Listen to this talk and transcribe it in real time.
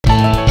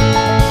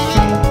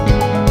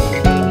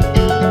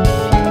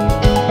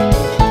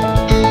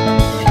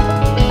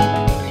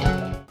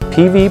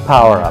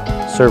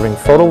PVpowerUP, serving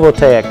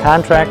photovoltaic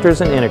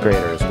contractors and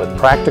integrators with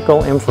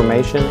practical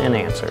information and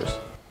answers.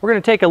 We're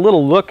going to take a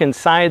little look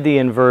inside the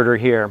inverter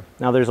here.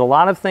 Now there's a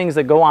lot of things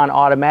that go on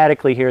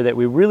automatically here that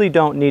we really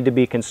don't need to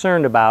be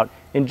concerned about,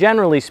 and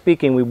generally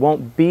speaking we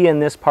won't be in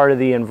this part of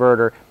the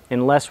inverter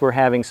unless we're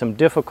having some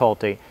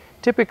difficulty.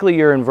 Typically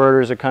your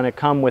inverters are going to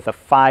come with a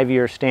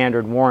 5-year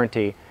standard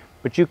warranty,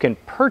 but you can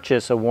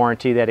purchase a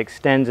warranty that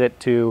extends it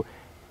to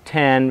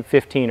 10,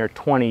 15, or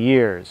 20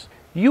 years.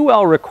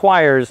 UL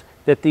requires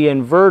that the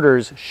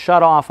inverters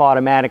shut off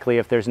automatically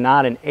if there's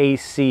not an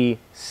AC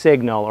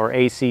signal or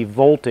AC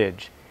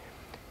voltage.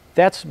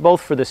 That's both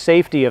for the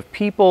safety of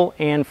people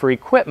and for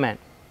equipment.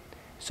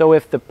 So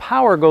if the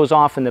power goes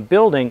off in the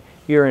building,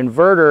 your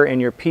inverter and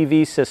your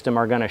PV system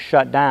are going to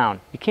shut down.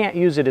 You can't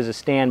use it as a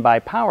standby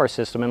power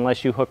system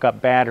unless you hook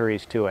up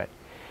batteries to it.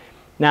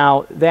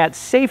 Now that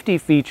safety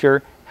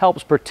feature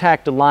helps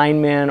protect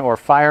linemen or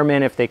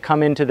firemen if they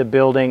come into the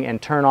building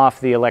and turn off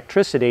the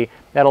electricity.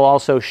 That'll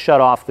also shut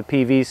off the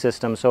PV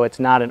system so it's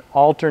not an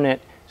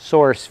alternate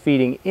source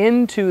feeding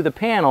into the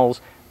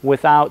panels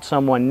without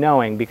someone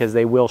knowing, because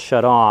they will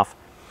shut off.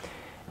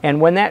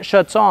 And when that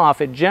shuts off,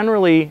 it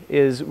generally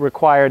is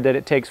required that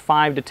it takes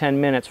 5 to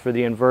 10 minutes for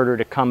the inverter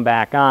to come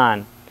back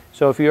on.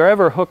 So if you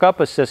ever hook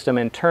up a system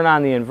and turn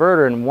on the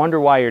inverter and wonder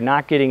why you're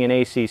not getting an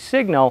AC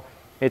signal,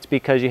 it's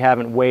because you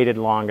haven't waited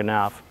long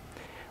enough.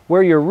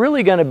 Where you're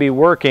really going to be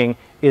working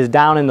is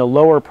down in the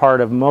lower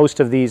part of most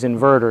of these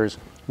inverters.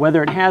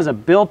 Whether it has a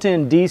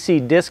built-in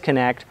DC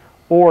disconnect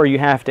or you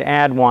have to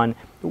add one,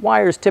 the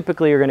wires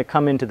typically are going to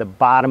come into the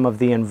bottom of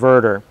the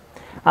inverter.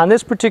 On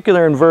this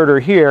particular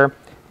inverter here,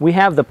 we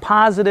have the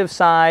positive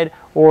side,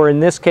 or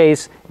in this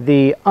case,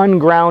 the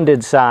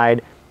ungrounded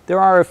side. There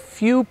are a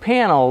few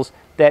panels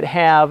that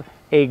have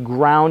a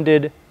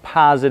grounded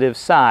positive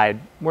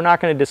side. We're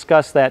not going to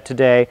discuss that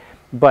today,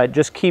 but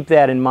just keep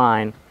that in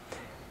mind.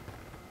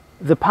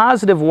 The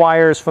positive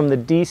wires from the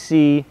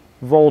DC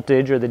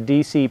voltage or the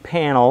DC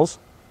panels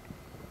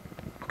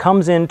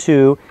comes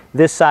into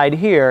this side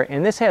here,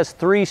 and this has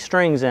 3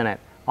 strings in it.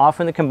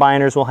 Often the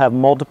combiners will have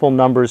multiple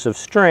numbers of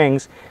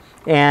strings,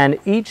 and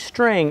each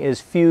string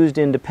is fused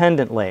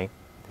independently.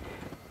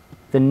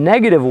 The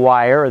negative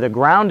wire, or the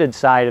grounded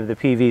side of the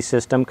PV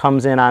system,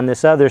 comes in on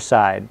this other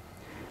side.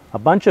 A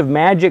bunch of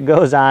magic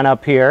goes on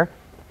up here,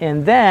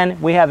 and then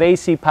we have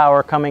AC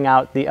power coming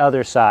out the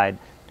other side.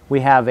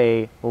 We have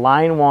a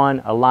line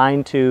 1, a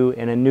line 2,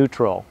 and a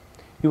neutral.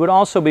 You would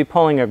also be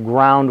pulling a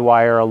ground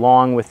wire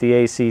along with the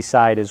AC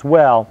side as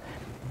well,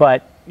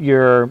 but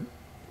your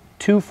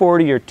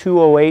 240 or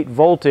 208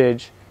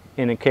 voltage,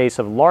 in the case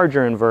of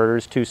larger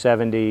inverters,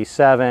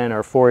 277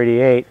 or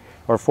 488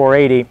 or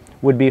 480,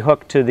 would be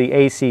hooked to the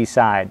AC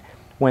side.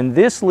 When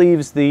this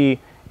leaves the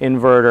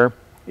inverter,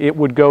 it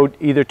would go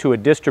either to a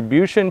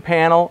distribution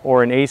panel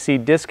or an AC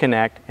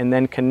disconnect and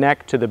then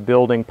connect to the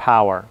building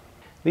power.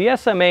 The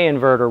Sma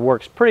inverter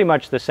works pretty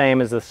much the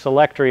same as the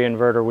selectory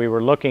inverter we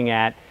were looking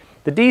at.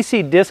 The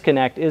DC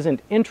disconnect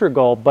isn't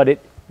integral, but it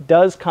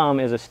does come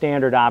as a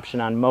standard option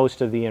on most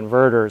of the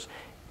inverters.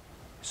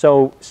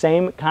 So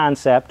same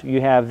concept, you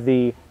have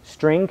the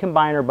string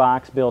combiner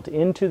box built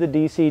into the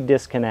DC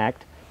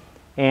disconnect,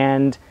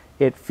 and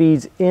it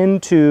feeds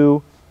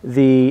into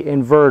the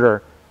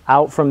inverter.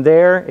 Out from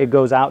there, it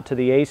goes out to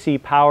the AC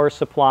power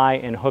supply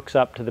and hooks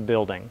up to the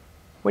building.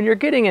 When you're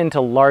getting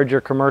into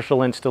larger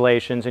commercial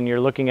installations and you're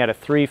looking at a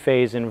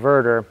 3-phase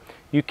inverter,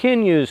 you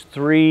can use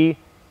 3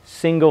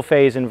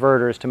 single-phase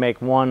inverters to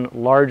make one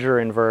larger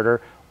inverter,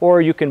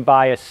 or you can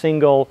buy a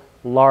single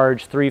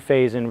large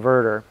 3-phase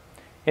inverter.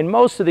 In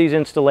most of these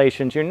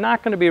installations, you're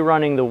not going to be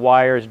running the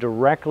wires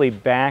directly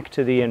back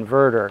to the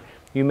inverter.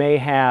 You may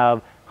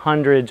have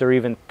hundreds or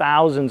even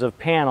thousands of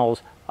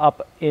panels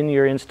up in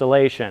your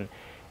installation,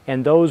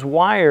 and those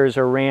wires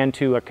are ran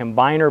to a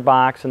combiner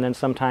box and then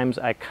sometimes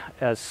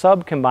a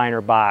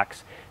sub-combiner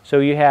box. So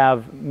you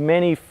have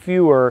many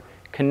fewer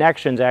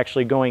connections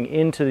actually going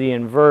into the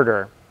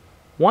inverter.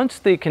 Once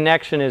the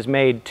connection is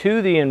made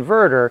to the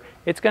inverter,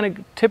 it's going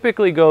to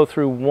typically go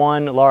through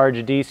one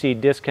large DC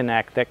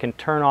disconnect that can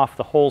turn off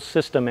the whole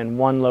system in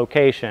one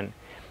location.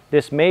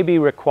 This may be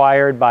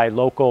required by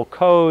local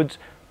codes,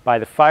 by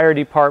the fire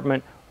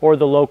department, or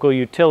the local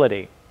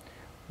utility.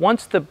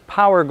 Once the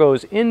power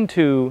goes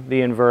into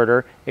the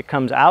inverter, it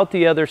comes out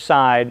the other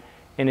side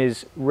and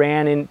is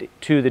ran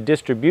into the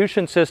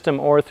distribution system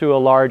or through a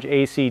large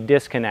AC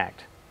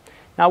disconnect.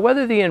 Now,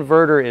 whether the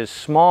inverter is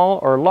small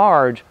or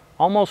large,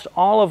 almost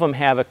all of them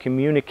have a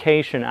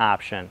communication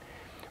option.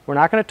 We're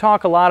not going to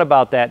talk a lot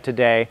about that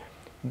today,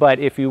 but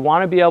if you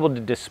want to be able to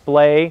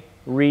display,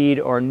 read,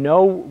 or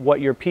know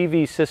what your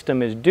PV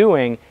system is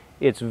doing,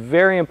 it's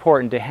very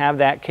important to have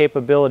that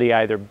capability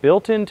either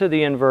built into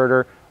the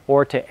inverter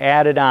or to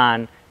add it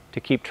on to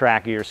keep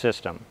track of your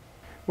system.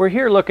 We're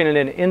here looking at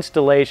an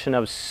installation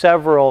of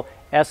several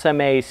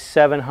SMA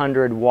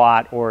 700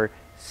 watt or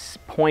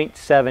 0.7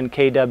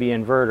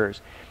 kW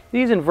inverters.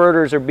 These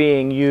inverters are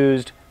being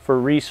used for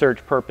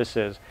research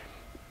purposes.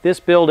 This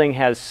building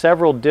has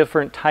several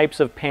different types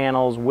of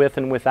panels with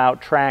and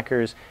without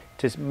trackers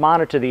to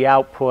monitor the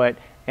output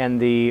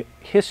and the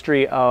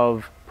history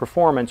of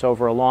performance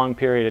over a long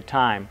period of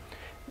time.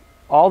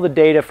 All the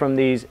data from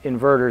these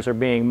inverters are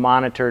being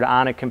monitored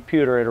on a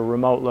computer at a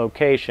remote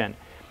location.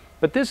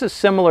 But this is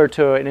similar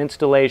to an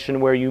installation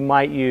where you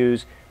might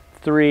use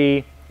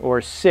 3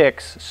 or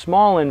 6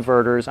 small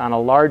inverters on a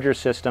larger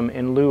system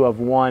in lieu of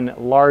one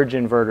large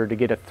inverter to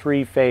get a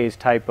 3-phase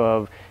type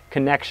of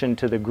connection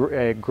to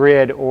the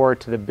grid or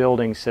to the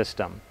building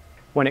system.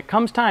 When it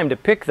comes time to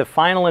pick the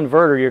final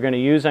inverter you're going to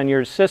use on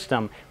your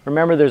system,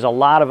 remember there's a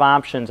lot of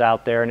options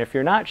out there, and if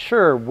you're not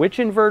sure which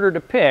inverter to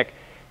pick,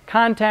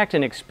 contact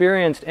an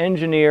experienced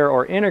engineer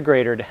or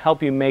integrator to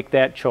help you make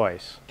that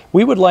choice.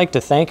 We would like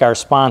to thank our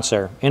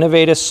sponsor,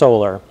 Inverters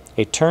Solar,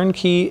 a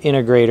turnkey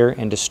integrator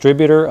and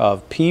distributor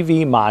of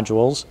PV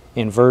modules,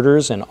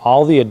 inverters, and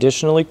all the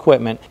additional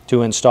equipment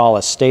to install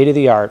a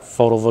state-of-the-art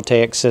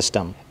photovoltaic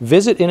system.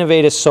 Visit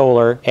Inverters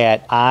Solar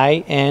at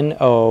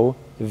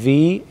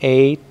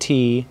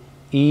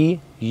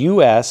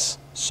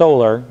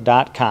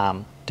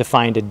INOVATEUSsolar.com to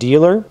find a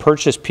dealer,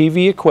 purchase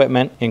PV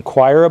equipment,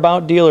 inquire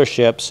about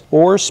dealerships,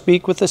 or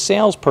speak with a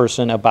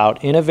salesperson about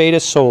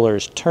Inverters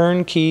Solar's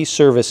turnkey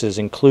services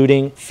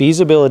including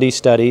feasibility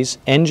studies,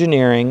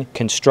 engineering,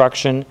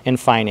 construction, and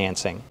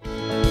financing.